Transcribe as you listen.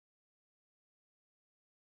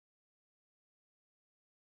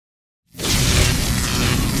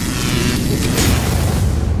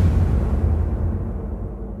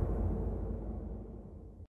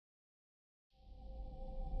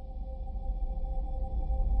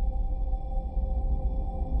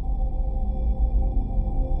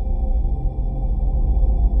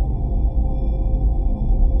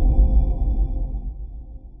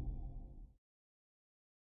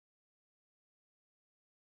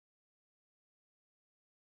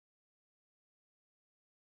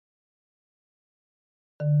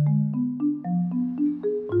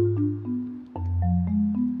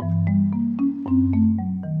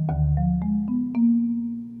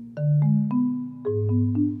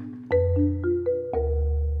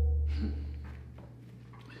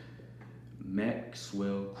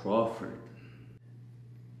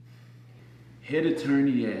Head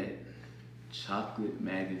attorney at Chocolate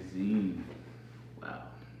Magazine. Wow.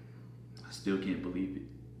 I still can't believe it.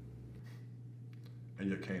 And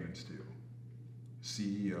you're Kanan Steele,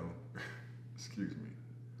 CEO, excuse me,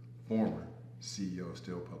 former CEO of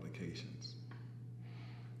Steele Publications.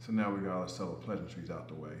 So now we got all the subtle pleasantries out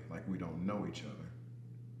the way, like we don't know each other.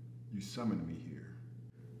 You summoned me here.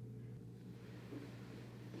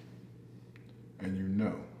 And you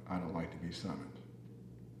know I don't like to be summoned.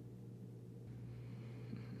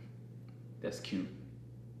 That's cute.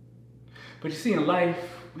 But you see, in life,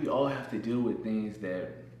 we all have to deal with things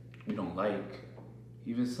that we don't like,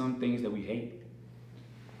 even some things that we hate.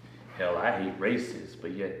 Hell, I hate racists,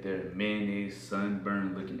 but yet their mayonnaise,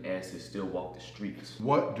 sunburned looking asses still walk the streets.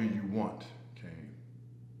 What do you want, Kane?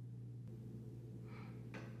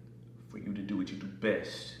 For you to do what you do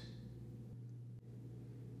best.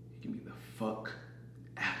 Get me the fuck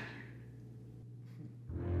out of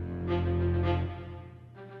here.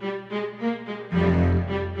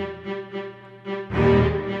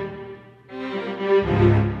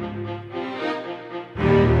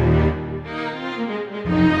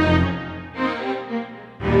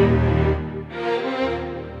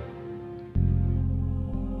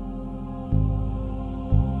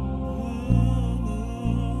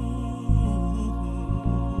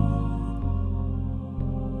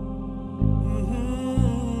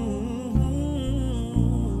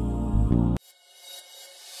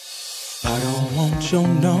 I don't want your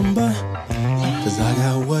number, cause I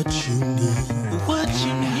got what you need.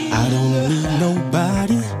 I don't need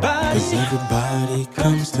nobody, cause everybody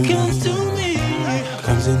comes to me.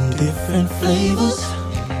 Comes in different flavors,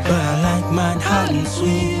 but I like mine hot and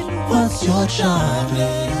sweet. What's your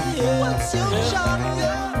chocolate?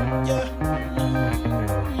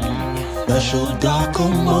 Special dark or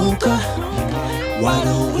mocha, white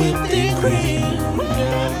or whipped cream.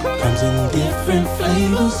 Comes in different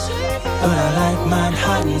flavors, but I like mine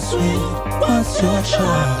hot and sweet. What's your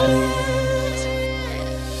chocolate?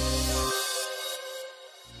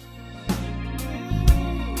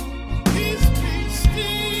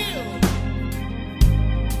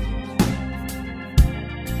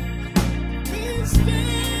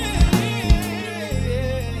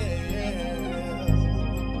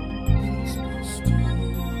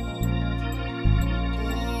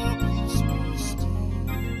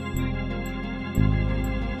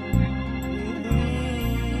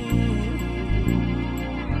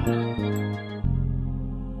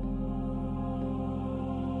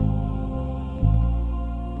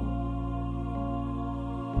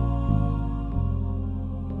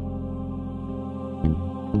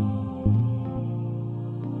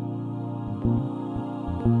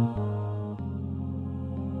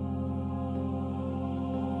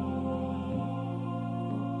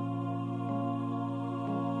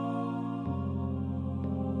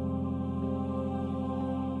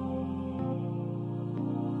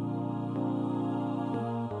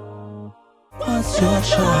 What's your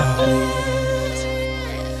chocolate?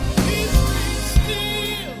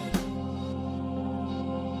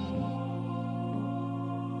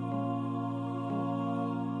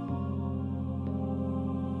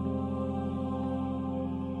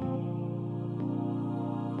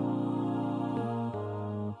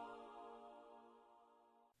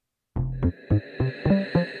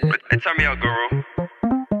 Turn me out, guru.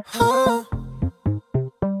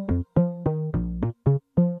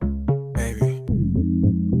 Baby,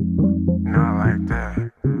 No, I like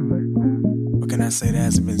that. what can I say that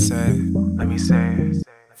hasn't been said? Let me say it.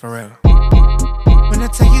 For real. When I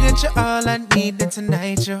tell you that you're all I need, then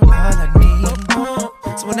tonight you're all I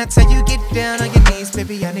need. So when I tell you get down on your knees,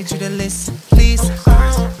 baby, I need you to listen, please.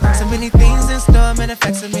 So many things in store,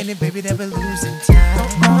 manifest so many, baby, that we're losing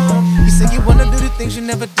time. You say you wanna do the things you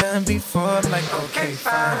never done before. I'm like, okay,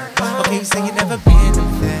 fine. Okay, you say you never been to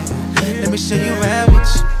that. Let me show you how it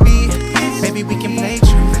should be. Baby, we can play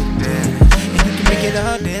truth and dare. And you can make it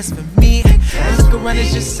all this for me. And look around,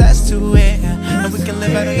 it's just us two, and we can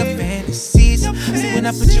live out of your fantasies. See, when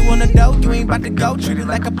I put you on the dough, you ain't about to go. Treat it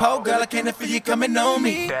like a pole, girl, I can't feel you coming on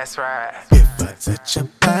me. That's right. If I touch your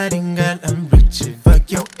body, girl, I'm reaching for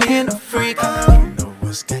your inner freak. You know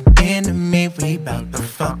what's got into me, we bout to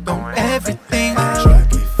fuck on everything. Try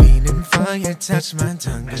get feeling for your touch, my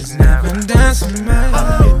tongue is never done so much.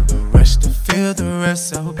 I'm in the rush to feel the rush,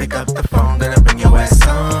 so pick up the phone, gonna bring your ass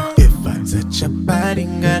on. If I touch your body,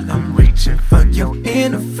 girl, I'm reaching for your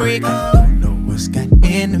inner freak. You know what's got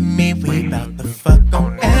into me, we bout to fuck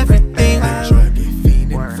on everything. Try get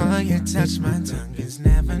feeling for your touch, my tongue is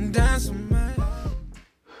never done so much.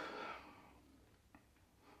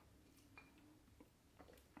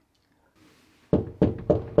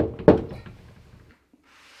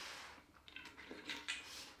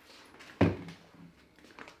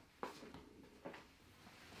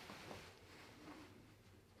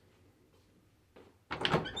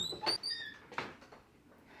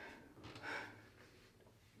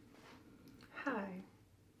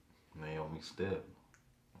 step.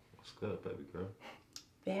 What's up, baby girl?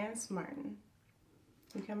 Vance Martin.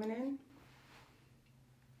 You coming in?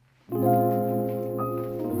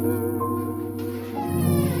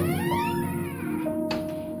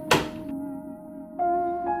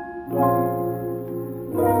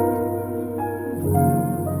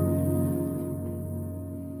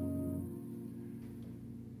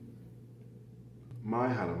 My,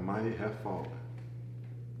 how the mighty have fallen.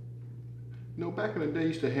 You know, back in the day, you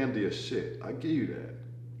used to handle your shit. I give you that.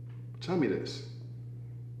 Tell me this.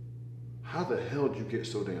 How the hell did you get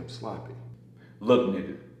so damn sloppy? Look,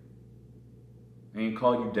 nigga. I ain't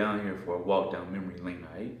call you down here for a walk down memory lane,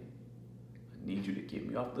 alright? I need you to get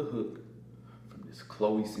me off the hook from this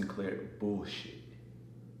Chloe Sinclair bullshit.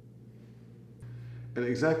 And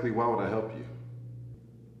exactly why would I help you?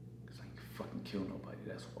 Cause I ain't fucking kill nobody,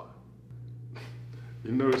 that's why.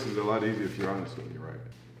 You know this is a lot easier if you're honest with me, right?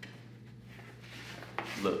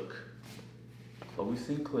 Look, Chloe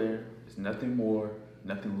Sinclair is nothing more,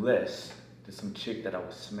 nothing less than some chick that I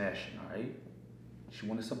was smashing, alright? She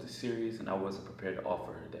wanted something serious and I wasn't prepared to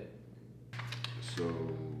offer her that.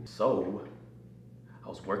 So, I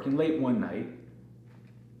was working late one night,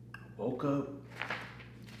 woke up,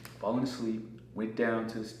 falling asleep, went down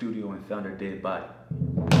to the studio and found her dead body.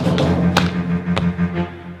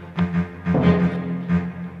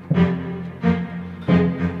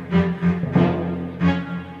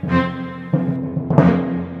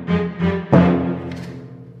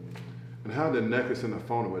 The necklace and the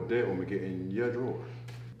phone of a dead woman get in your drawer?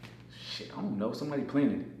 Shit, I don't know. Somebody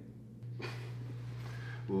planted it.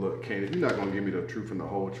 Look, Kane, if you're not gonna give me the truth and the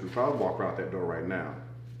whole truth, I'll walk out that door right now.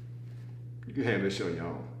 You can handle this shit on your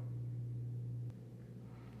own.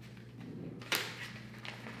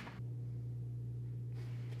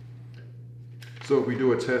 So if we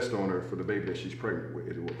do a test on her for the baby that she's pregnant with,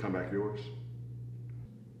 it will come back yours?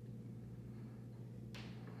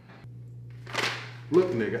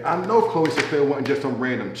 Look, nigga, I know Chloe Sinclair wasn't just some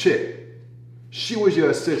random chick. She was your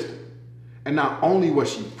assistant. And not only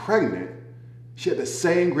was she pregnant, she had the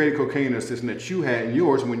same grade of cocaine assistant that you had in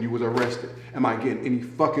yours when you was arrested. Am I getting any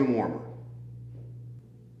fucking warmer?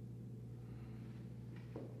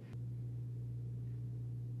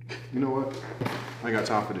 You know what? I ain't got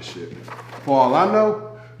time for this shit. For all I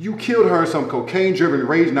know, you killed her in some cocaine-driven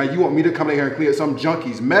rage. Now you want me to come in here and clean up some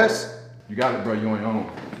junkie's mess? You got it, bro. You ain't home.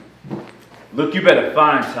 Look, you better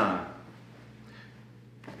find time.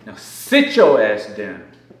 Now sit your ass down.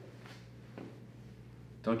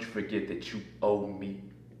 Don't you forget that you owe me.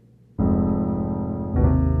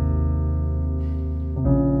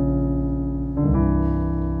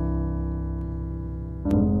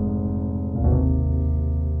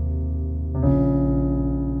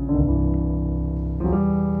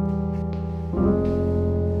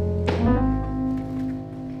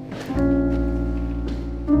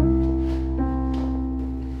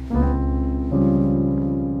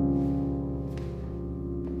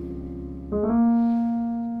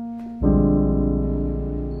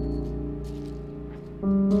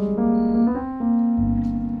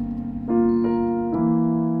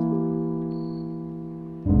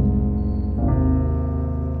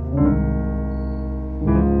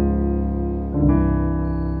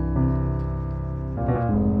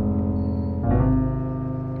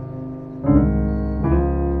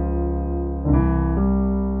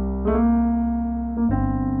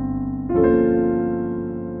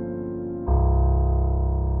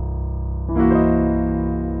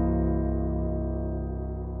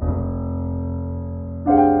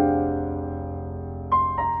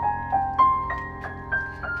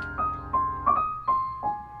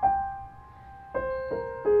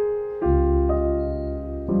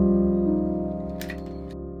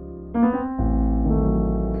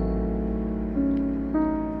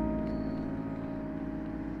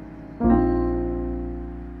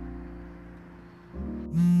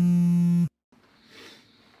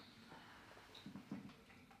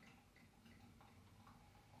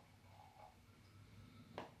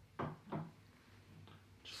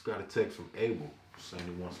 Just got a text from Abel saying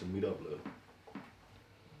he wants to meet up later.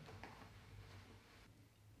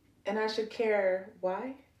 And I should care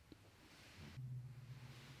why?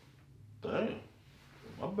 Damn,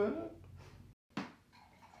 my bad.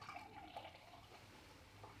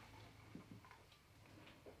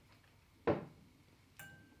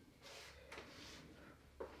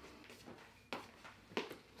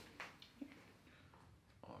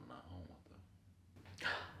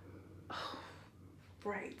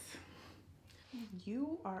 Right.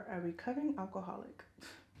 You are a recovering alcoholic.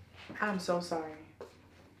 I'm so sorry.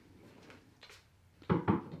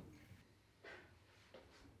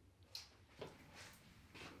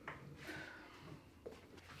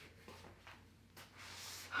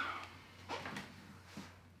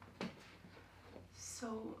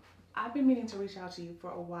 I've been meaning to reach out to you for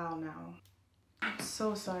a while now. I'm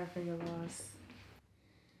so sorry for your loss.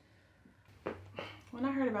 When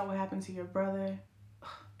I heard about what happened to your brother,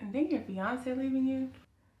 and then your fiance leaving you.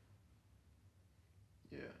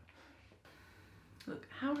 Yeah. Look,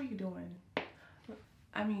 how are you doing? Look,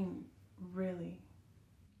 I mean, really.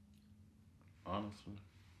 Honestly,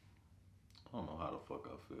 I don't know how the fuck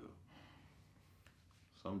I feel.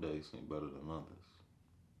 Some days seem better than others.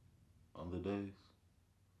 Other days,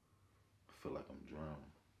 I feel like I'm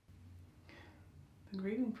drowning. The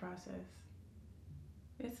grieving process,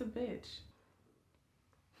 it's a bitch.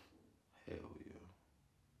 Hell yeah.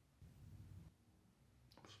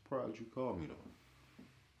 I'm surprised you called me though.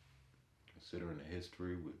 Considering the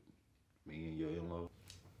history with me and your in-laws.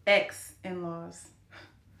 Ex-in-laws.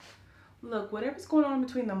 Look, whatever's going on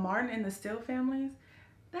between the Martin and the Still families,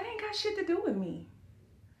 that ain't got shit to do with me.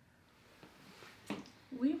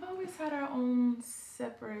 We've always had our own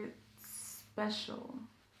separate, special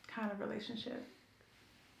kind of relationship.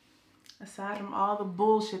 Aside from all the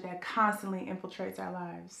bullshit that constantly infiltrates our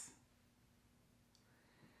lives.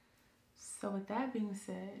 So with that being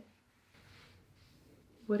said,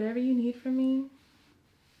 whatever you need from me,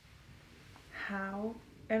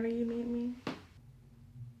 however you need me,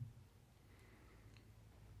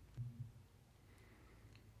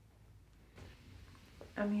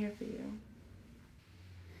 I'm here for you.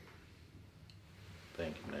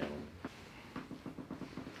 Thank you, Naomi.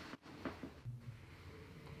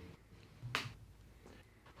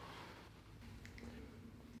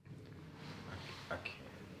 I can't.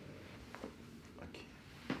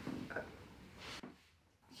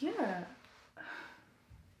 Yeah,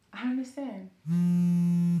 I understand.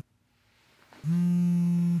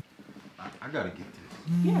 I gotta get this.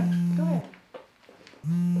 Yeah, go ahead.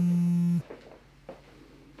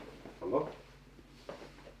 Hello?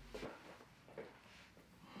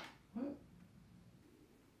 What?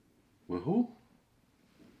 With who?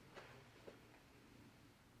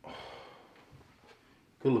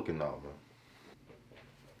 Good looking out, man.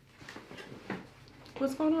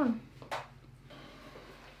 What's going on?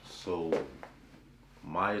 So,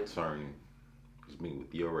 my attorney is meeting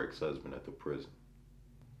with your ex-husband at the prison.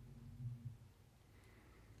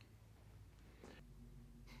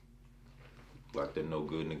 Like that no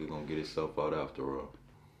good nigga gonna get himself out after all.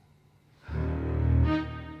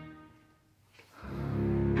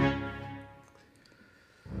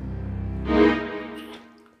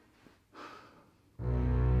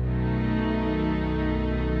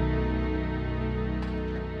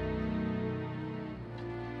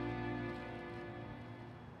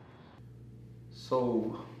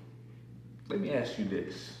 So, let me ask you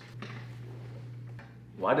this.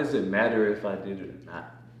 Why does it matter if I did it or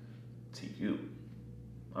not to you?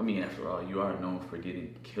 I mean, after all, you are known for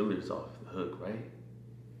getting killers off the hook, right?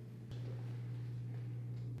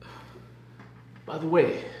 By the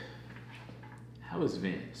way, how is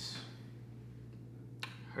Vance?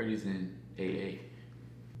 Heard he's in AA.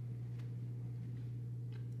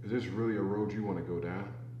 Is this really a road you want to go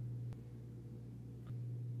down?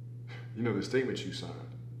 You know, the statement you signed,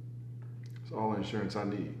 it's all the insurance I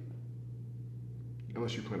need.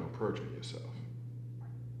 Unless you plan on perjuring yourself.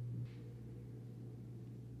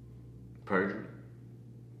 Perjury?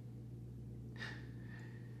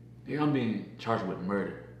 Nigga, I'm being charged with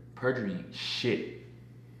murder. Perjury ain't shit.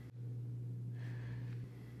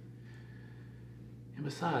 And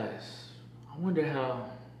besides, I wonder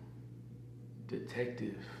how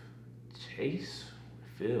Detective Chase would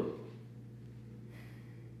feel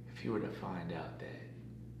if he were to find out that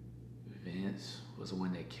Vance was the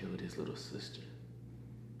one that killed his little sister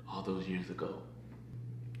all those years ago.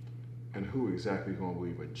 And who exactly gonna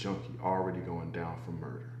believe a junkie already going down for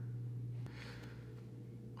murder?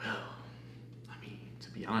 Well, I mean,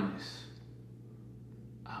 to be honest,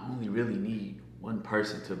 I only really need one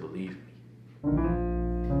person to believe me.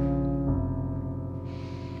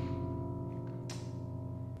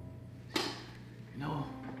 You know,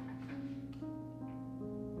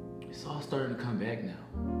 it's all starting to come back now.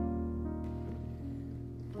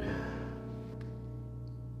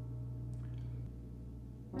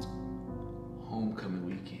 Homecoming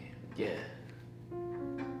weekend, yeah.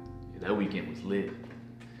 That weekend was lit.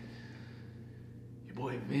 Your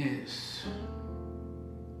boy Vance,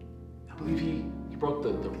 I believe he broke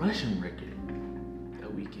the Russian record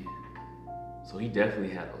that weekend. So he definitely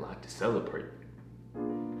had a lot to celebrate.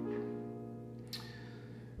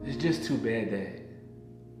 It's just too bad that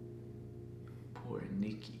poor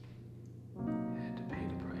Nikki had to pay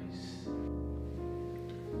the price.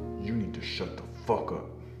 You need to shut the fuck up.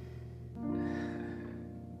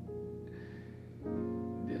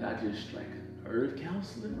 Did I just strike a Birth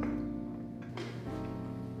counselor?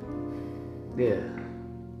 Yeah,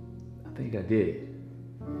 I think I did.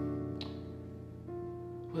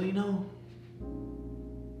 Well, you know,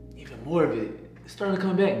 even more of it, it's starting to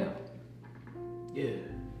come back now. Yeah.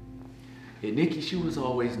 Yeah, Nikki, she was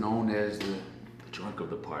always known as the drunk of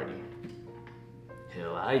the party.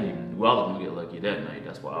 Hell, I even knew I was gonna get lucky that night.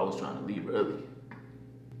 That's why I was trying to leave early.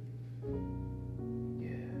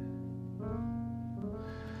 Yeah.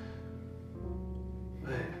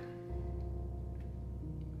 But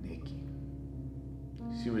Nikki,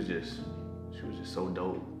 she was just so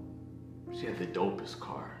dope. She had the dopest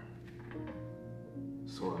car.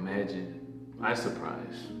 So imagine my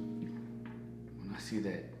surprise when I see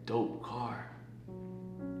that dope car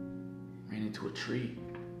ran into a tree.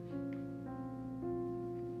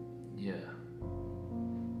 Yeah.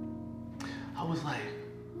 I was like,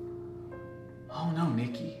 oh no,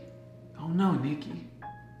 Nikki. Oh no, Nikki.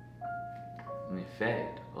 And in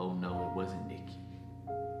fact, oh no, it wasn't Nikki.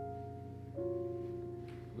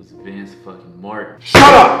 It was Vance fucking Martin. Shut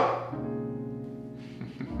up!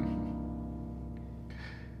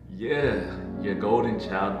 Yeah, your golden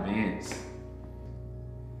child Vance.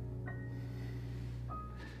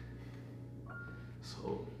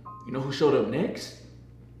 So, you know who showed up next?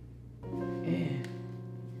 And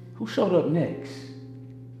who showed up next?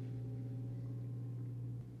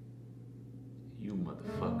 You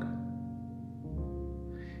motherfucker.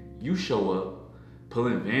 You show up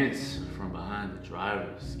pulling Vance from behind the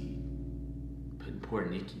driver's seat, putting poor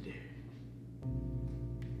Nikki there.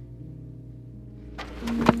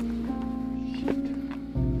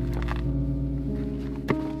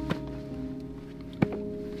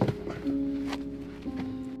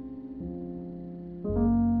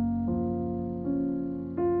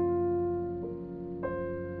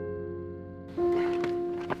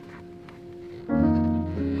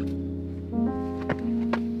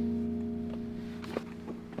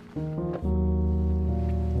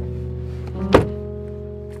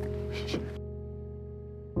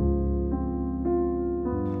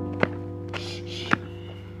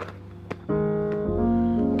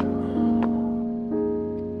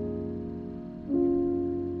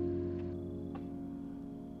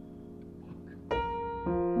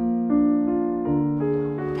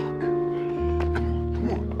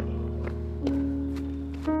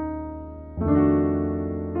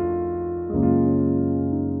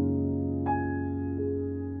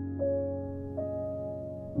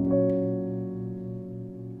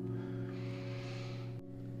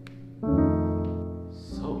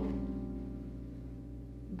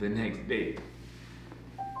 The next day,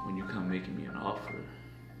 when you come making me an offer,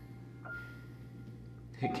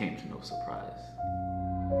 it came to no surprise.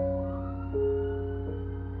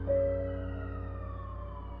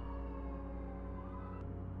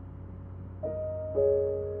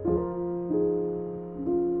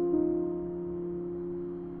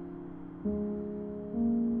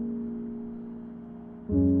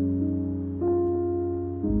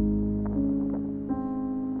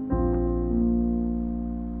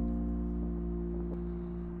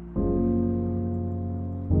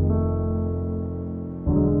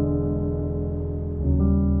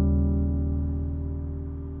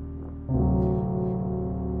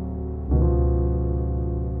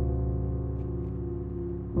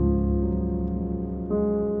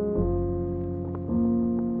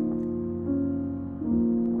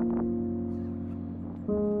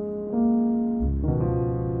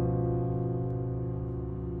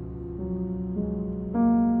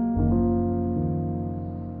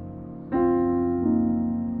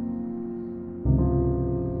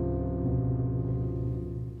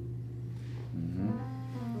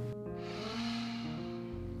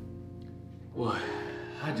 Boy,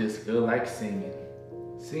 I just feel like singing.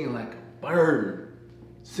 Singing like a bird.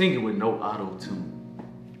 Singing with no auto-tune.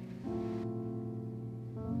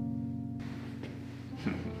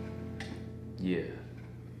 Yeah,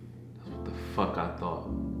 that's what the fuck I thought.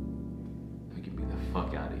 Get me the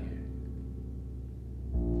fuck out of here.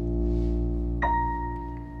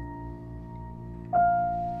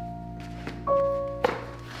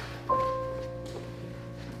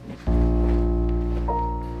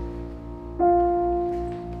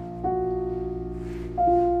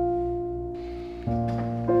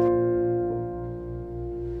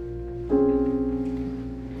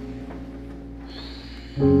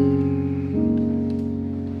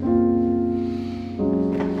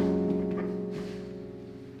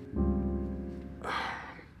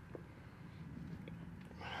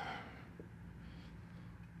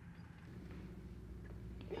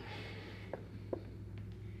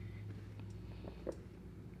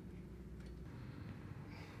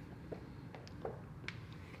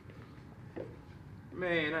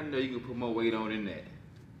 Man, I know you can put more weight on than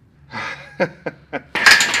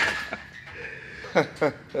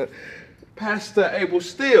that. Pastor Abel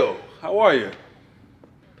Steele, how are you?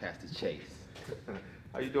 Pastor Chase.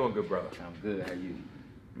 How you doing, good brother? I'm good. How you?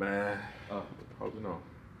 Man, holding on.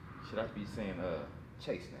 Should I be saying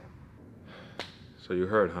Chase now? So you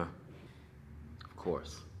heard, huh? Of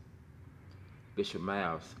course. Bishop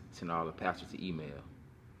Miles sent all the pastors an email.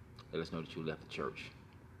 Let us know that you left the church.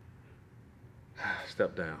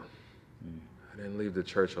 Step down. I didn't leave the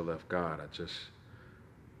church or left God. I just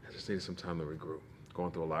needed some time to regroup. Going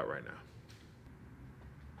through a lot right now.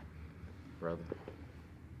 Brother,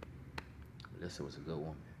 Melissa was a good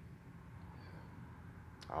woman.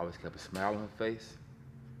 I always kept a smile on her face,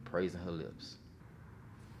 praise on her lips.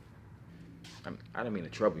 I didn't mean to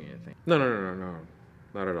trouble you or anything. No.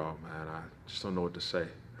 Not at all, man. I just don't know what to say.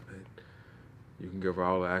 I mean, you can give her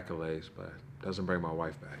all the accolades, but it doesn't bring my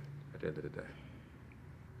wife back at the end of the day.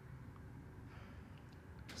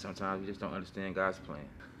 Sometimes we just don't understand God's plan.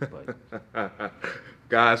 But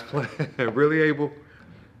God's plan, really, Abel?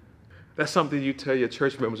 That's something you tell your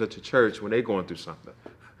church members at your church when they're going through something.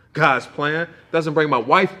 God's plan doesn't bring my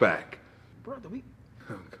wife back. Brother, we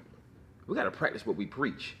gotta practice what we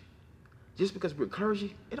preach. Just because we're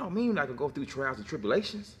clergy, it don't mean I can go through trials and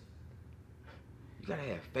tribulations. You gotta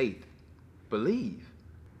have faith. Believe.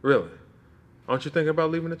 Really? Aren't you thinking about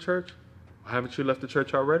leaving the church? Or haven't you left the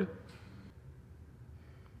church already?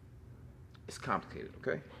 It's complicated,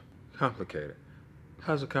 okay? Complicated?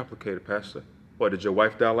 How's it complicated, Pastor? What, did your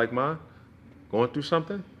wife die like mine? Going through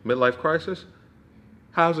something? Midlife crisis?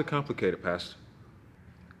 How's it complicated, Pastor?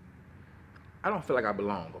 I don't feel like I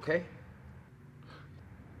belong, okay?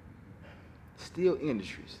 Steel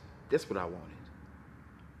industries, that's what I wanted.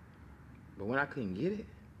 But when I couldn't get it,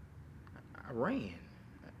 I ran.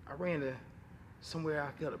 I ran to somewhere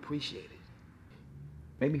I felt appreciated.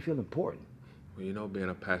 Made me feel important. Well, you know, being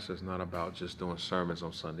a pastor is not about just doing sermons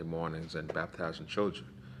on Sunday mornings and baptizing children.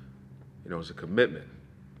 You know, it's a commitment.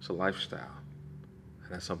 It's a lifestyle.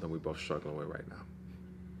 And that's something we're both struggling with right now.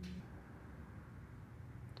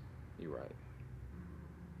 You're right.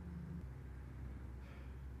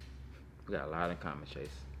 We got a lot in common, Chase.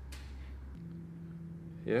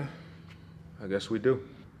 Yeah, I guess we do.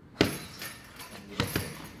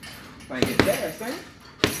 Might get fast, ain't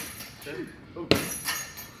it?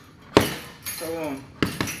 So,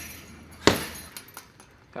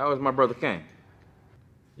 how was my brother Kane?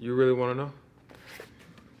 You really want to know?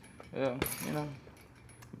 Yeah, you know.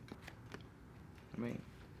 I mean,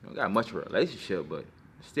 we don't got much of a relationship, but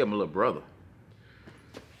still my little brother.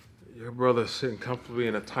 Your brother's sitting comfortably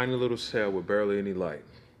in a tiny little cell with barely any light.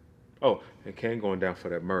 Oh, and Kane going down for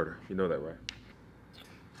that murder. You know that, right?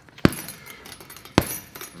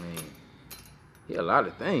 I mean, he a lot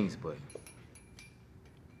of things, but...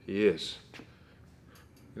 He is.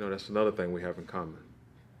 You know, that's another thing we have in common.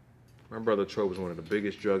 My brother Troy was one of the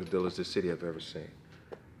biggest drug dealers this city I've ever seen.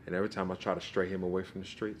 And every time I try to stray him away from the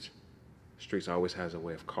streets always has a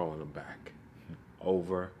way of calling him back.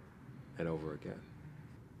 Over and over again.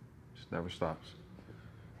 Just never stops.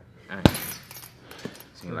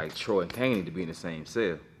 Seems like Troy and Kane need to be in the same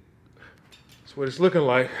cell. That's what it's looking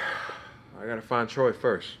like. I gotta find Troy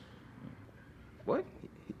first. What?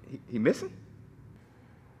 He missing?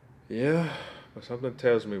 Yeah, but something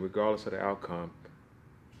tells me, regardless of the outcome,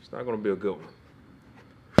 it's not gonna be a good one.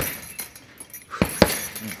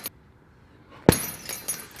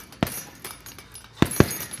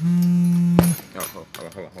 Oh,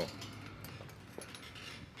 hold on.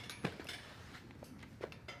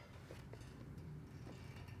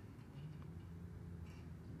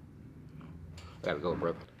 Gotta go,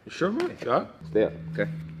 brother. You sure, man? Yeah. Stay up, okay?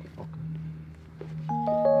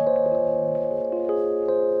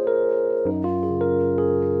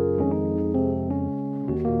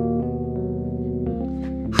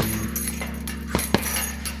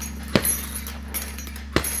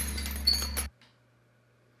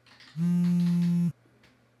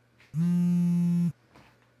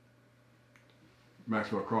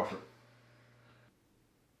 Maxwell Crawford.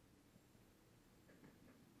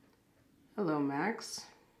 Hello, Max.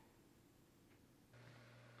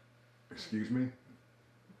 Excuse me?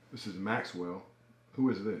 This is Maxwell. Who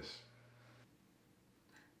is this?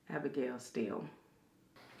 Abigail Steele.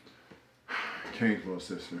 Kane's little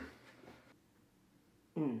sister.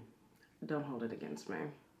 Don't hold it against me.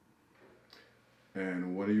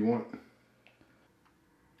 And what do you want?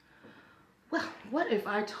 Well, what if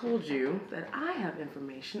I told you that I have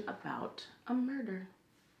information about a murder?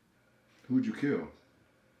 Who'd you kill?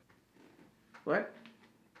 What?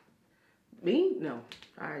 Me? No.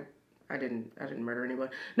 I I didn't murder anyone.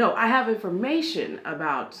 No, I have information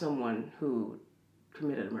about someone who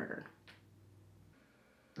committed a murder.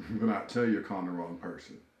 Then I tell you, you're calling the wrong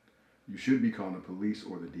person. You should be calling the police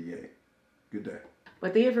or the DA. Good day.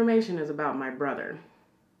 But the information is about my brother.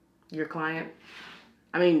 Your client?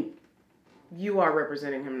 I mean, you are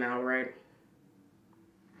representing him now, right?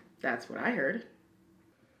 That's what I heard.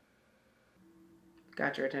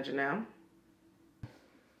 Got your attention now?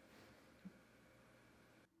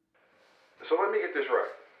 So let me get this right.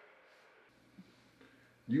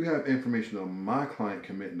 You have information on my client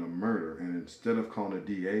committing a murder, and instead of calling a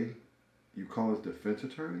DA, you call his defense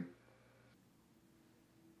attorney?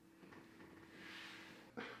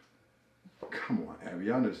 Come on,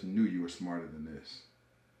 Abby. I just knew you were smarter than this.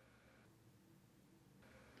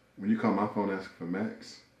 When you call my phone asking for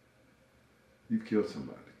Max, you've killed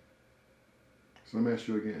somebody. So let me ask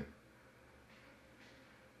you again.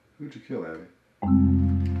 Who'd you kill, Abby?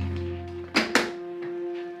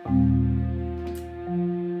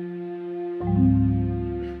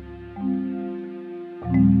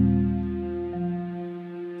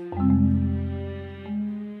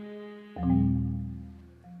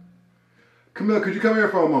 Camille, could you come here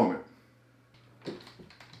for a moment?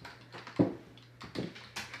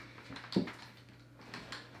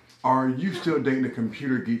 Are you still dating the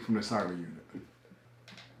computer geek from the cyber unit?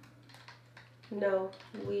 No,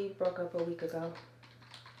 we broke up a week ago.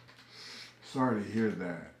 Sorry to hear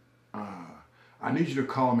that. I need you to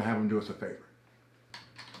call him and have him do us a favor.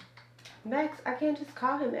 Max, I can't just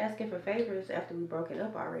call him asking for favors after we broken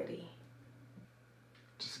up already.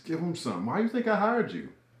 Just give him some. Why do you think I hired you?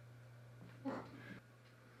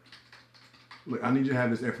 Look, I need you to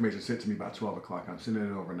have this information sent to me by 12 o'clock. I'm sending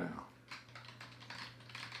it over now.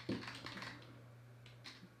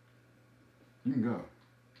 You can go.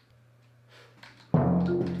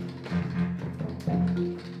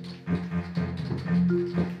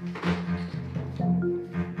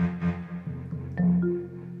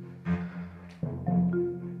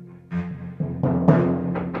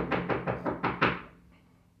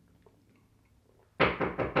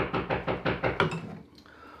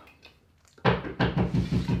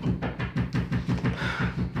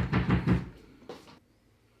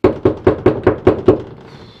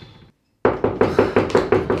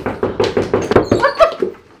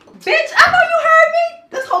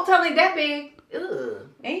 That big. Ugh.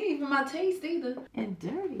 Ain't even my taste either. And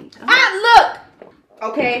dirty. Look!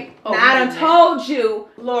 Okay, Oh, now I done told you,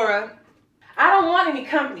 Laura, I don't want any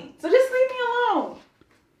company. So just leave me alone.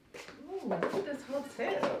 Ooh, look at this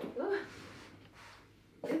hotel. Ugh.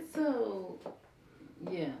 It's so...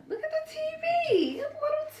 Yeah. Look at the TV. It's a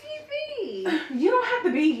little TV. You don't have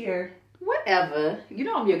to be here. Whatever. You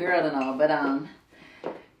know I'm your girl and all, but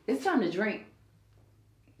it's time to drink.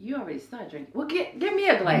 You already started drinking. Well, give me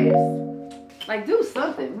a glass. Like, do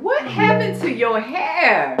something. What happened to your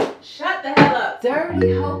hair? Shut the hell up.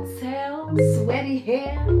 Dirty hotel, sweaty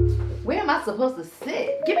hair. Where am I supposed to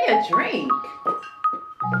sit? Give me a drink.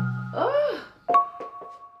 Ugh.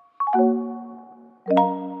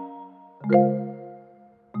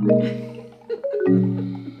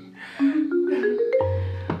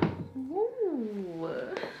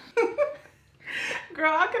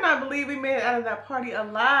 Girl, I cannot believe we made it out of that party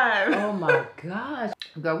alive. Oh my gosh.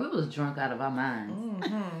 Girl, we was drunk out of our minds.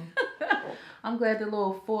 Mm-hmm. I'm glad the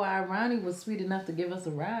little 4-eye Ronnie was sweet enough to give us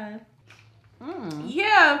a ride.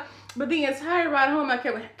 Yeah, but the entire ride home I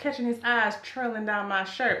kept catching his eyes trailing down my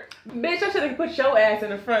shirt. Bitch, I should have put your ass in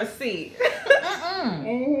the front seat.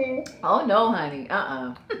 Oh no, honey.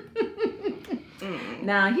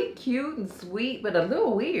 Now, he cute and sweet, but a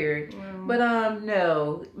little weird. But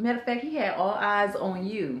no. Matter of fact, he had all eyes on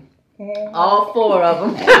you. All 4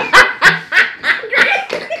 of them.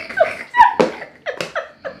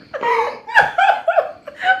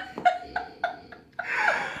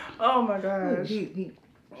 Oh my gosh. You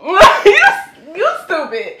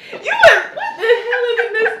stupid. You were, what the hell is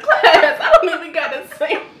in this class? I don't even got the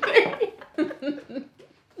same thing.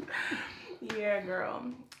 Yeah, girl.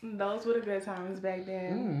 Those were the good times back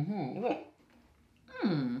then.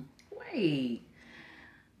 Wait.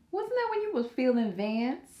 Wasn't that when you was feeling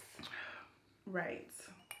Vance? Right.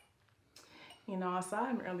 You know, I saw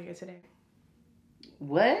him earlier today.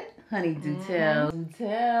 What? Honey, do tell. Do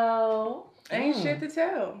tell. Ain't shit to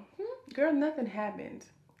tell. Girl, nothing happened.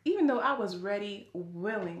 Even though I was ready,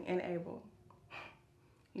 willing, and able.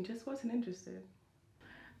 He just wasn't interested.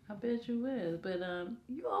 I bet you was, but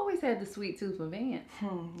you always had the sweet tooth for Vance.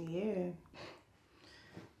 Yeah.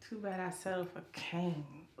 Too bad I settled for Kane.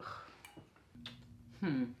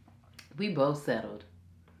 We both settled.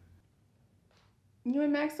 You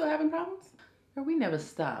and Max still having problems? Or we never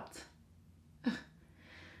stopped.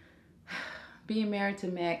 Being married to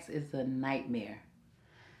Max is a nightmare.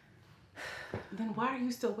 Then why are you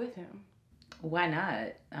still with him? Why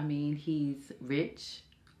not? I mean, he's rich,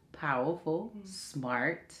 powerful,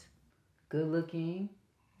 smart, good looking,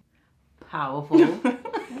 powerful.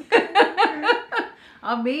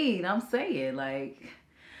 I mean, I'm saying, like,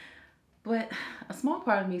 but a small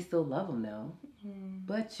part of me still love him though.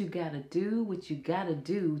 But you gotta do what you gotta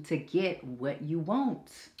do to get what you want.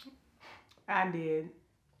 I did.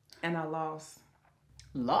 And I lost.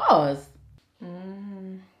 Lost?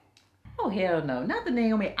 Oh, hell no. Not the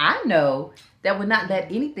Naomi I know that would not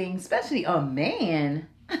let anything, especially a man,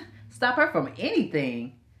 stop her from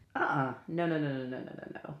anything. No.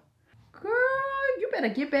 Girl, you better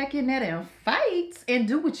get back in there and fight and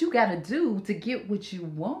do what you gotta do to get what you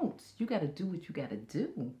want. You gotta do what you gotta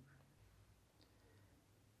do.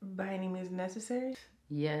 By any means necessary?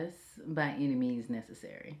 Yes, by any means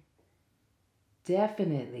necessary.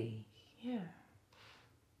 Definitely. Yeah.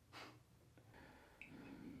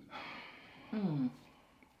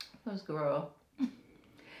 First girl,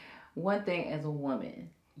 one thing as a woman,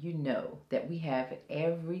 you know that we have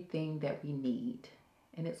everything that we need,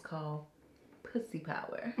 and it's called pussy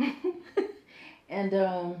power.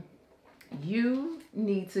 And you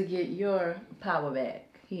need to get your power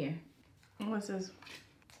back. Here. What's this?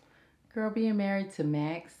 Girl, being married to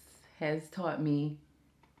Max has taught me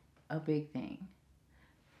a big thing.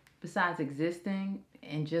 Besides existing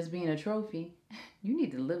and just being a trophy, you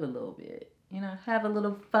need to live a little bit. You know, have a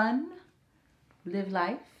little fun, live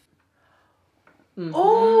life.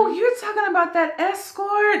 Oh, you're talking about that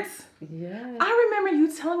escort. Yeah. I remember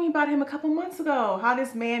you telling me about him a couple months ago. How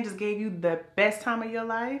this man just gave you the best time of your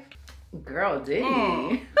life. Girl, did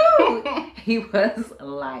he? He was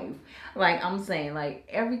life. Like, I'm saying, like,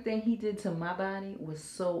 everything he did to my body was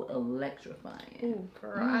so electrifying. Ooh,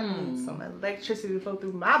 girl, I need some electricity to flow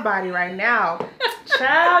through my body right now.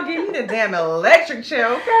 Child, give me the damn electric chair,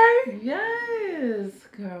 okay? Yes,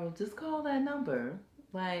 girl, just call that number.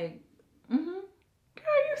 Like, Girl,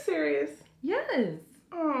 you serious? Yes.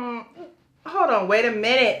 Hold on, wait a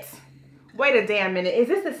minute. Wait a damn minute. Is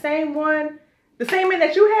this the same one? The same man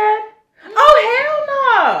that you had? Oh, hell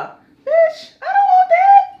no! Bitch, I don't want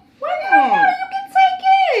that. Why not? You can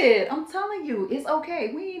take it. I'm telling you, it's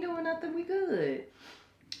okay. We ain't doing nothing. We good.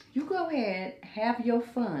 You go ahead, have your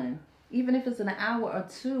fun. Even if it's an hour or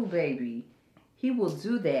two, baby. He will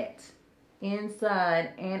do that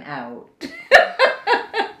inside and out.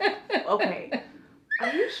 Okay.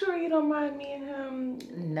 Are you sure you don't mind me and him?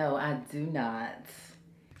 No, I do not.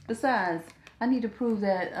 Besides, I need to prove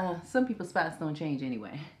that some people's spots don't change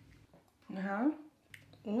anyway. Huh?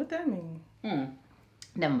 What that mean?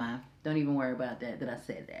 Never mind. Don't even worry about that I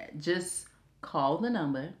said that. Just call the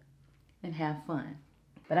number and have fun.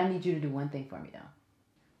 But I need you to do one thing for me, though.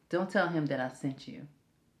 Don't tell him that I sent you.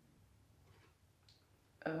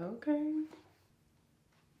 Okay.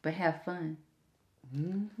 But have fun.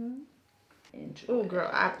 Enjoy. Oh, girl,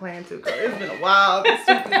 I plan to. Girl, it's been a while. This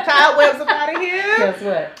cobwebs up out of here. Guess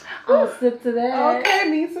what? I'll sip to that. Okay,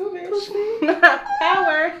 me too, bitch.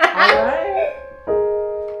 Power. All right.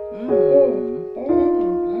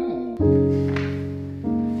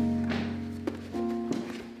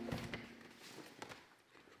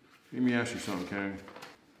 Let me ask you something, Kane.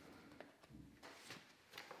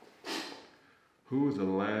 Who was the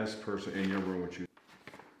last person in your room with you?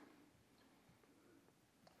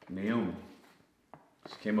 Naomi.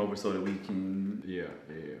 She came over so that we can... Yeah.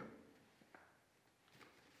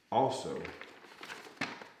 Also,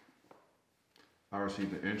 I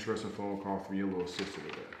received an interesting phone call from your little sister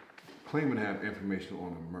today, claiming to have information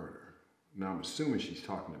on a murder. Now, I'm assuming she's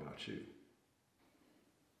talking about you.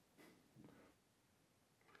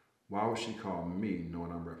 Why would she call me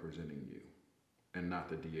knowing I'm representing you and not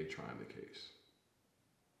the DA trying the case?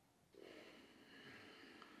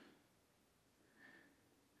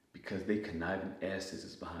 Because they conniving asses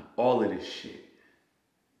is behind all of this shit.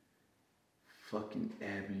 Fucking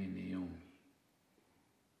Abby and Naomi.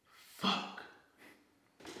 Fuck.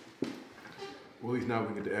 Well, at least now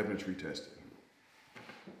we get the evidence retested.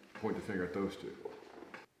 Point the finger at those two.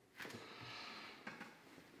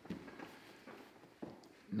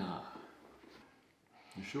 Nah.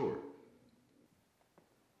 You sure?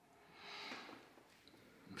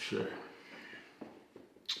 I'm sure.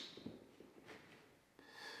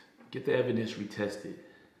 Get the evidence retested.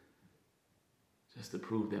 Just to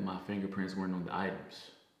prove that my fingerprints weren't on the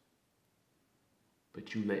items.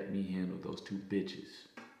 But you let me handle those two bitches.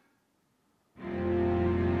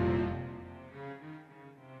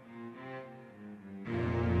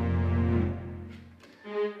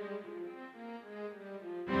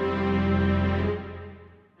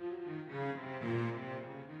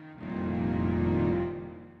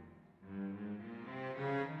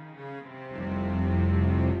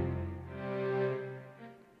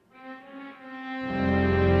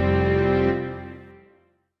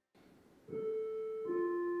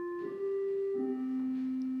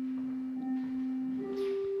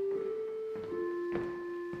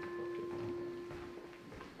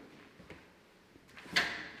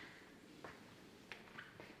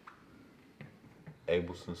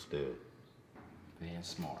 Abelson Still.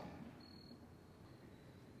 Vance Martin.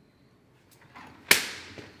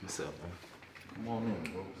 What's up, man? Come on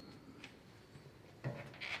in, bro.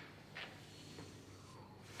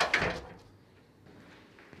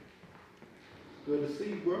 Good to see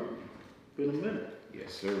you, bro. Been a minute.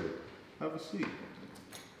 Yes, sir. Have a seat.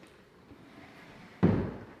 So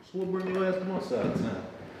what bring your ass to my side of town?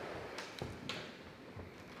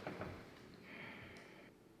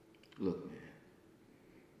 Look, man.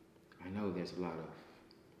 I know there's a lot of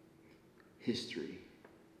history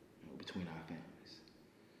between our families.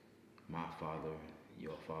 My father,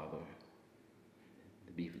 your father,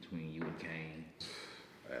 the beef between you and Kane.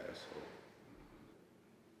 Asshole.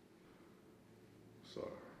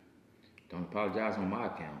 Sorry. Don't apologize on my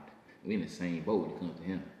account. We in the same boat when it comes to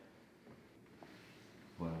him.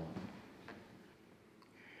 Well,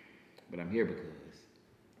 but I'm here because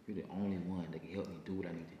you're the only one that can help me do what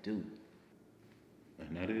I need to do.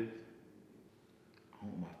 And that is? I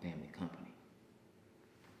want my family company.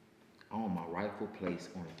 I want my rightful place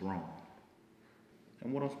on the throne.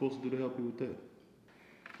 And what I'm supposed to do to help you with that?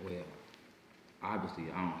 Well,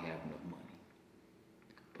 obviously I don't have enough money.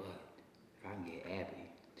 But if I can get Abby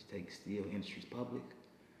to take Steel Industries public,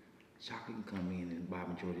 Chocolate can come in and buy a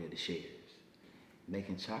majority of the shares.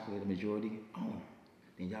 Making Chocolate a majority owner.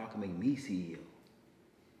 Then y'all can make me CEO.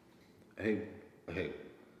 Hey.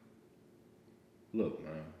 Look,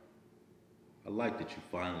 man. I like that you're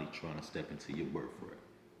finally trying to step into your birthright.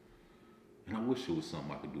 And I wish there was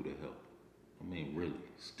something I could do to help. I mean, really,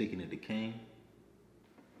 sticking it to Kane.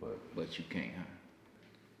 But you can't, huh?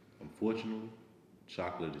 Unfortunately,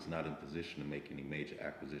 Chocolate is not in position to make any major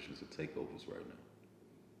acquisitions or takeovers right now.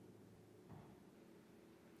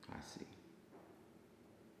 I see.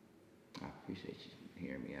 I appreciate you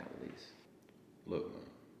hearing me out at least. Look, man,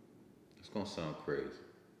 it's gonna sound crazy,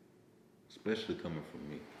 especially coming from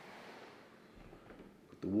me.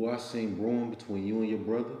 But the war I seen brewing between you and your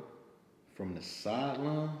brother, from the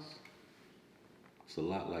sidelines, it's a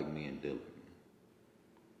lot like me and Dylan.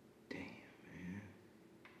 Damn, man.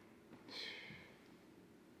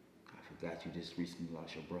 I forgot you just recently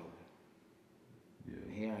lost your brother. Yeah.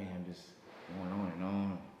 And here I am just going on and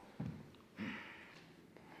on.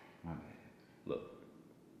 My bad. Look,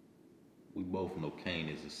 we both know Kane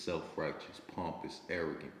is a self-righteous, pompous,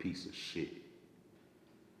 arrogant piece of shit.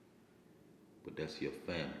 But that's your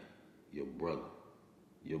family, your brother,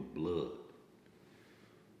 your blood.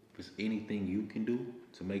 If there's anything you can do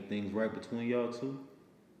to make things right between y'all two,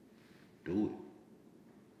 do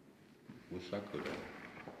it. Wish I could have.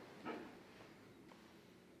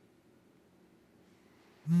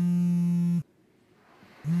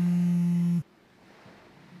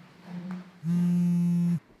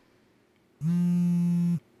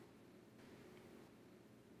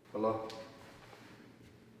 Hello?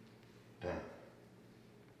 Damn.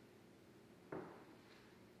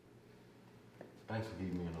 Thanks for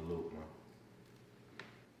keeping me in the loop, man.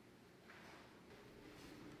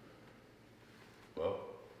 Well,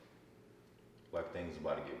 like things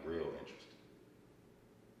about to get real interesting.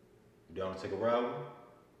 You down to take a ride with me?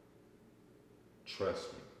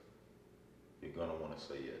 Trust me, you're gonna want to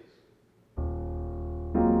say yes.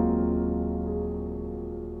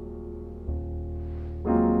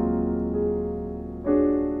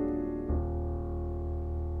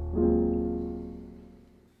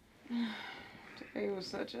 Today was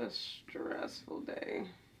such a stressful day.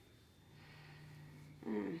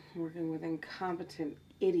 Working with incompetent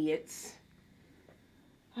idiots.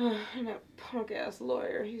 And that punk ass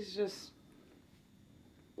lawyer, he's just.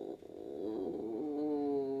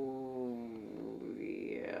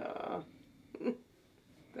 Yeah.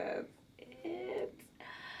 That's it.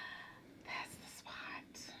 That's the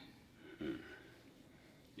spot.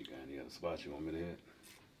 You got any other spots you want me to hit?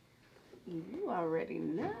 You already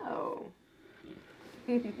know.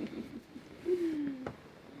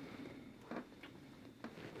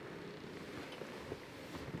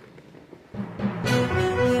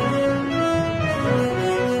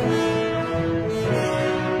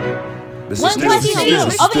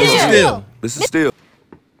 This is Steel.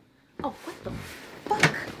 Oh, what the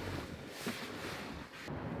fuck?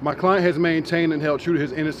 My client has maintained and held true to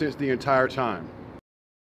his innocence the entire time.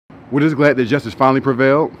 We're just glad that justice finally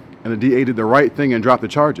prevailed and the DA did the right thing and dropped the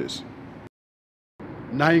charges.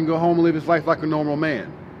 Now he can go home and live his life like a normal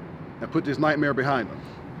man and put this nightmare behind him.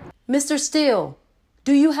 Mr. Steele,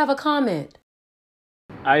 do you have a comment?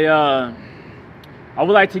 I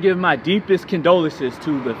would like to give my deepest condolences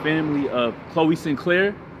to the family of Chloe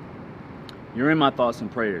Sinclair. You're in my thoughts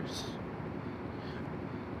and prayers.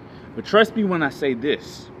 But trust me when I say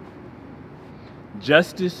this,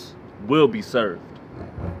 justice will be served.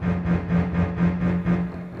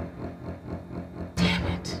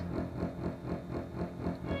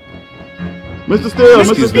 Mr. Steele,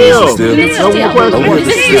 Mr. Steele. No more questions.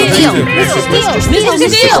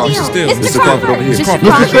 Mr. Crawford over here.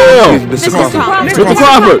 Mr. Steele. Mr. Crawford. Mr.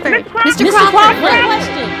 Crawford. Mr. Crawford, one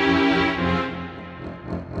question.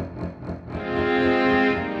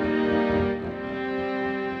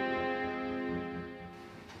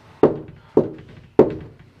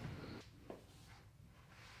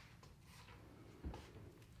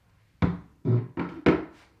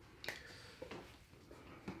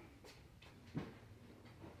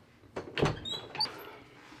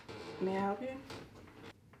 May I help you?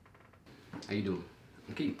 How you doing?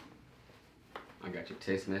 I'm Keith. I got your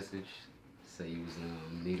text message. Say you was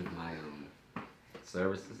in need of my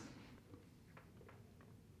services.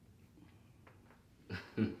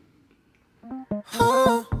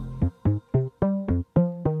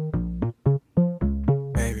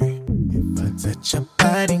 Baby, if I touch your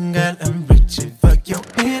body, girl, I'm reaching for your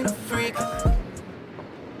inner freak.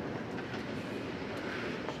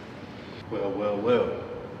 Well.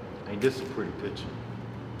 Ain't this a pretty picture?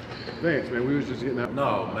 Vance, man, we was just getting out.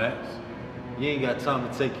 No, Max. You ain't got time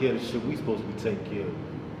to take care of the shit we supposed to be taking care of.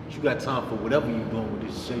 But you got time for whatever you doing with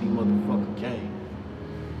this shady motherfucker Kane.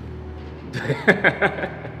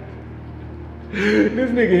 This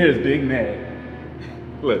nigga here is big mad.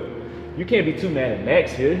 Look, you can't be too mad at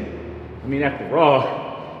Max here. I mean, after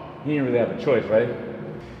all, he didn't really have a choice, right? What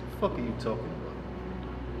the fuck are you talking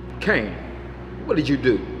about? Kane, what did you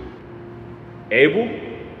do? Abel,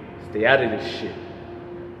 stay out of this shit.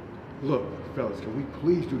 Look, fellas, can we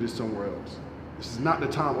please do this somewhere else? This is not the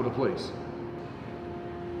time or the place.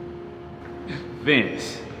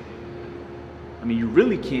 Vince, I mean, you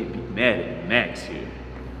really can't be mad at Max here.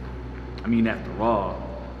 I mean, after all,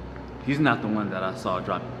 he's not the one that I saw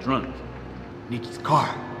dropping drunk. Nikki's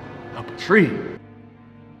car, up a tree.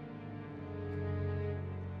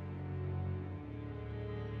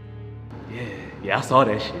 Yeah, I saw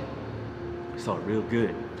that shit. I saw it real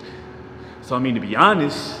good. So, I mean, to be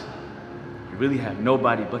honest, you really have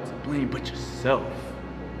nobody but to blame but yourself.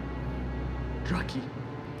 Drucky.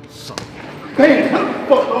 So. Damn, how the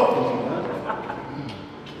fuck off?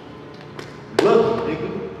 Lucky, nigga.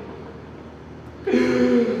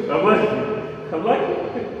 I'm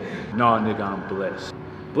lucky. Nah, nigga, I'm blessed.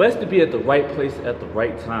 Blessed to be at the right place at the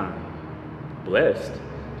right time. Blessed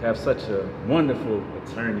to have such a wonderful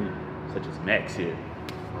attorney such as Max here.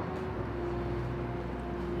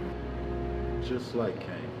 Just like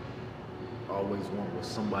Kane. Always want what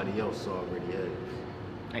somebody else already has.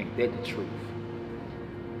 Ain't that the truth?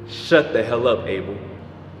 Shut the hell up, Abel.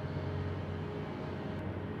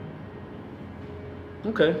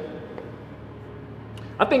 Okay.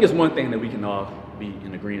 I think it's one thing that we can all be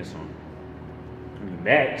in agreement on. I mean,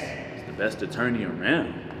 Max is the best attorney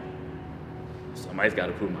around. Somebody's got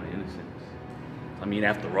to prove my innocence. I mean,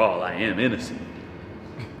 after all, I am innocent.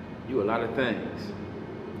 You a lot of things,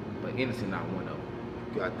 but innocent not one of them.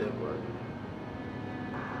 You got that right.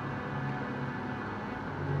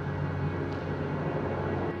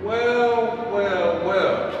 Well.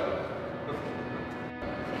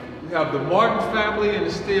 We have the Martin family and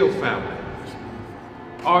the Steele family.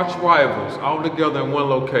 Arch rivals, all together in one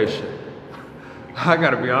location. I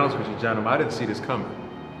gotta be honest with you, gentlemen, I didn't see this coming.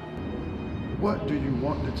 What do you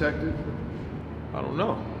want, detective? I don't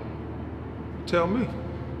know. Tell me.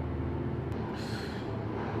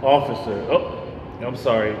 Officer, I'm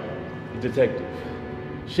sorry, detective.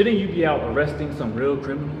 Shouldn't you be out arresting some real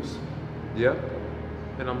criminals? Yeah,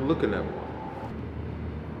 and I'm looking at one.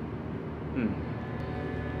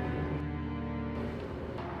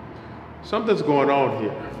 Something's going on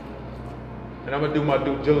here. And I'm gonna do my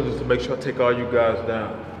due diligence to make sure I take all you guys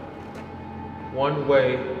down. One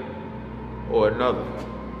way or another.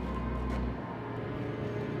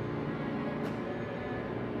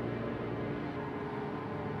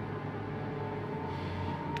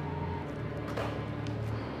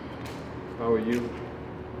 If I were you,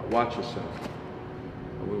 I'd watch yourself.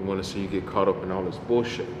 I wouldn't want to see you get caught up in all this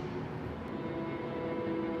bullshit.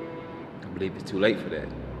 I believe it's too late for that.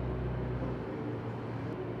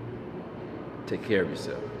 Take care of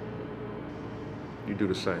yourself. You do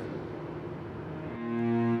the same.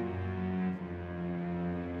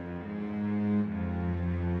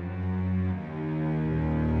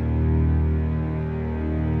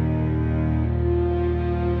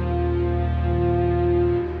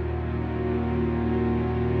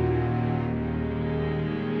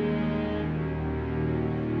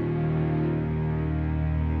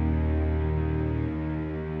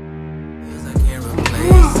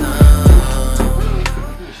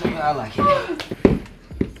 I like it.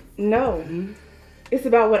 No. It's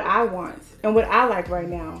about what I want and what I like right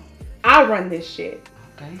now. I run this shit.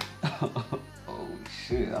 Okay. Oh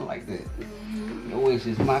shit, I like that. Your wish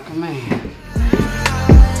is my command.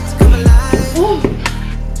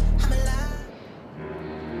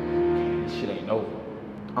 This shit ain't over.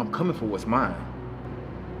 I'm coming for what's mine.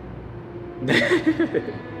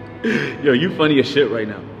 Yo, you funny as shit right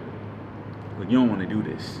now. Look, you don't want to do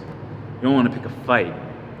this. You don't want to pick a fight.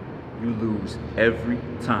 You lose every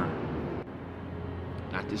time.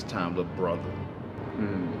 Not this time, little brother.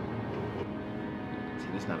 See,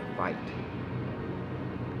 this is not a fight.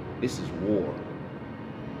 This is war.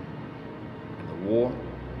 And the war,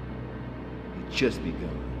 it just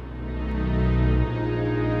begun.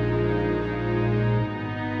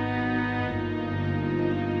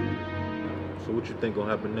 So what you think gonna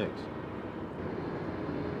happen next?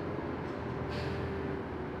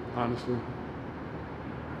 Honestly,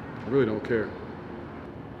 I really don't care.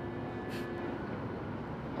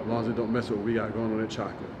 As long as it don't mess with what we got going on in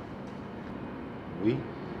chocolate. We? Of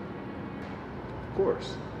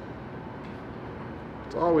course.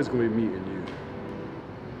 It's always gonna be me and you.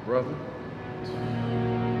 Brother.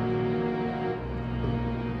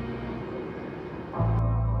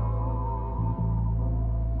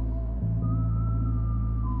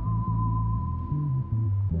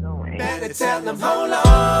 Better tell them, hold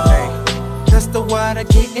on. Just the water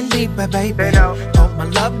getting deeper, baby. Hope my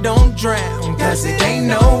love don't drown, cause it ain't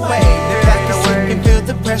no way. If I can feel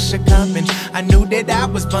the pressure coming, I knew that I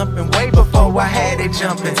was bumping way before I had it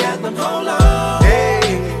jumping. Tell them, hold on.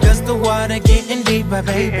 Hey, just the water getting deeper,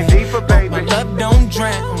 baby. Hope my love don't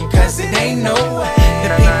drown, cause it ain't no way.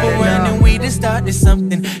 The people running, we just started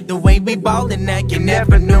something. The way we ballin' now, you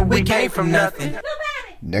never knew we came from nothing.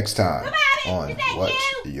 Next time on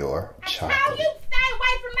What's Your Chocolate? How you stay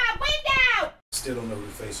away from my window? Still don't know who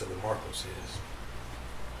the face of the Marcos is.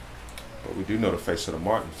 But we do know the face of the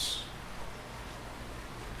Martins.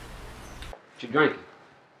 What you drinking?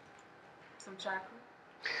 Some chocolate.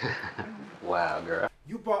 Wow, girl.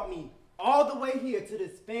 You brought me all the way here to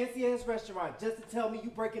this fancy ass restaurant just to tell me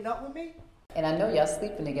you breaking up with me? And I know y'all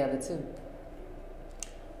sleeping together too.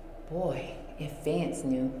 Boy, if Vance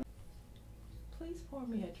knew. Please pour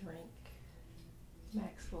me a drink.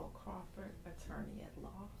 Maxwell Crawford, attorney at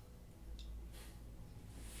law.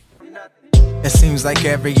 It seems like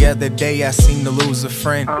every other day I seem to lose a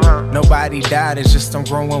friend. Nobody died, it's just I'm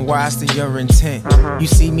growing wise to your intent. You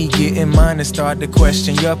see me getting mine and start to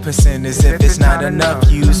question your percent. As if it's not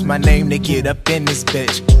enough, use my name to get up in this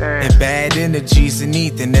bitch. And bad energies and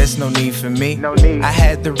Ethan, there's no need for me. I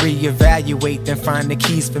had to reevaluate, then find the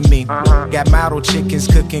keys for me. Got model chickens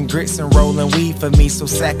cooking grits and rolling weed for me. So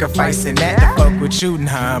sacrificing that to fuck with you,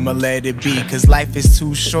 nah, I'ma let it be. Cause life is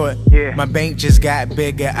too short. My bank just got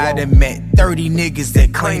bigger, I done met 30 niggas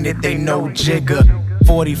that claim that they know Jigga.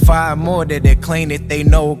 45 more that claim that they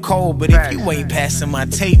know Cole. But if you ain't passing my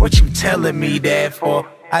tape, what you telling me that for?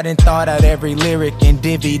 I done thought out every lyric and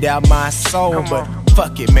divvied out my soul. But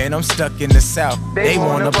fuck it, man, I'm stuck in the South. They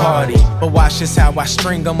wanna party, but watch this how I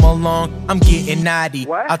string them along. I'm getting naughty.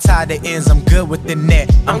 I'll tie the ends, I'm good with the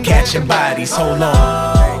net. I'm catching bodies, hold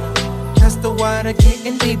on. Just the water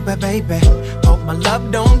getting deeper, baby. Hope my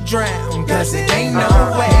love don't drown, cause it ain't no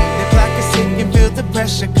way. The clock is ticking, feel the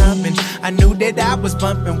pressure coming. I knew that I was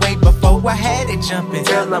bumping way before I had it jumping.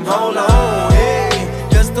 Tell them, hold on, hey.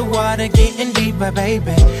 Just the water getting deeper,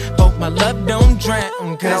 baby. Hope my love don't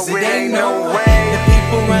drown, cause it ain't no way. The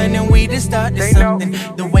people running, we just started something.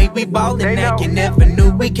 The way we ballin' now, you never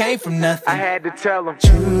knew we came from nothing. I had to tell them,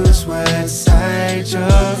 choose what side you're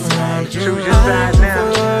on. Choose your side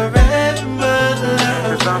now.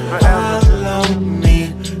 Follow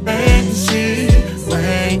me and see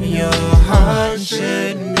where your heart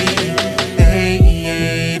should be.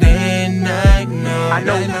 Day, 8 and night,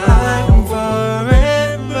 know that I'm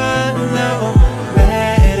forever low.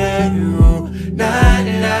 Better you not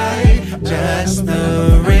lie, just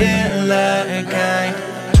the real kind.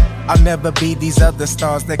 I'll never be these other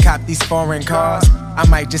stars that cop these foreign cars. I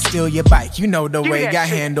might just steal your bike, you know the way I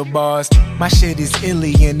handle bars. My shit is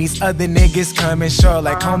illy and these other niggas coming short.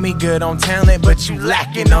 Like homie good on talent, but you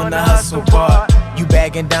lacking on the hustle part. You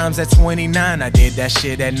bagging dimes at 29, I did that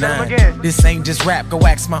shit at 9. This ain't just rap, go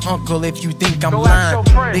ask my uncle if you think I'm lying.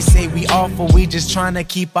 They say we awful, we just trying to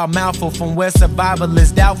keep our mouth full. From where survival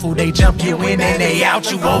is doubtful, they jump you in and they out,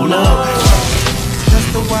 you hold on.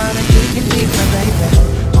 Just the water getting deeper,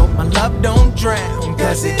 baby. Hope my love don't drown,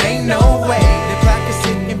 cause it ain't no way. The clock is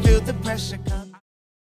ticking, feel the pressure come.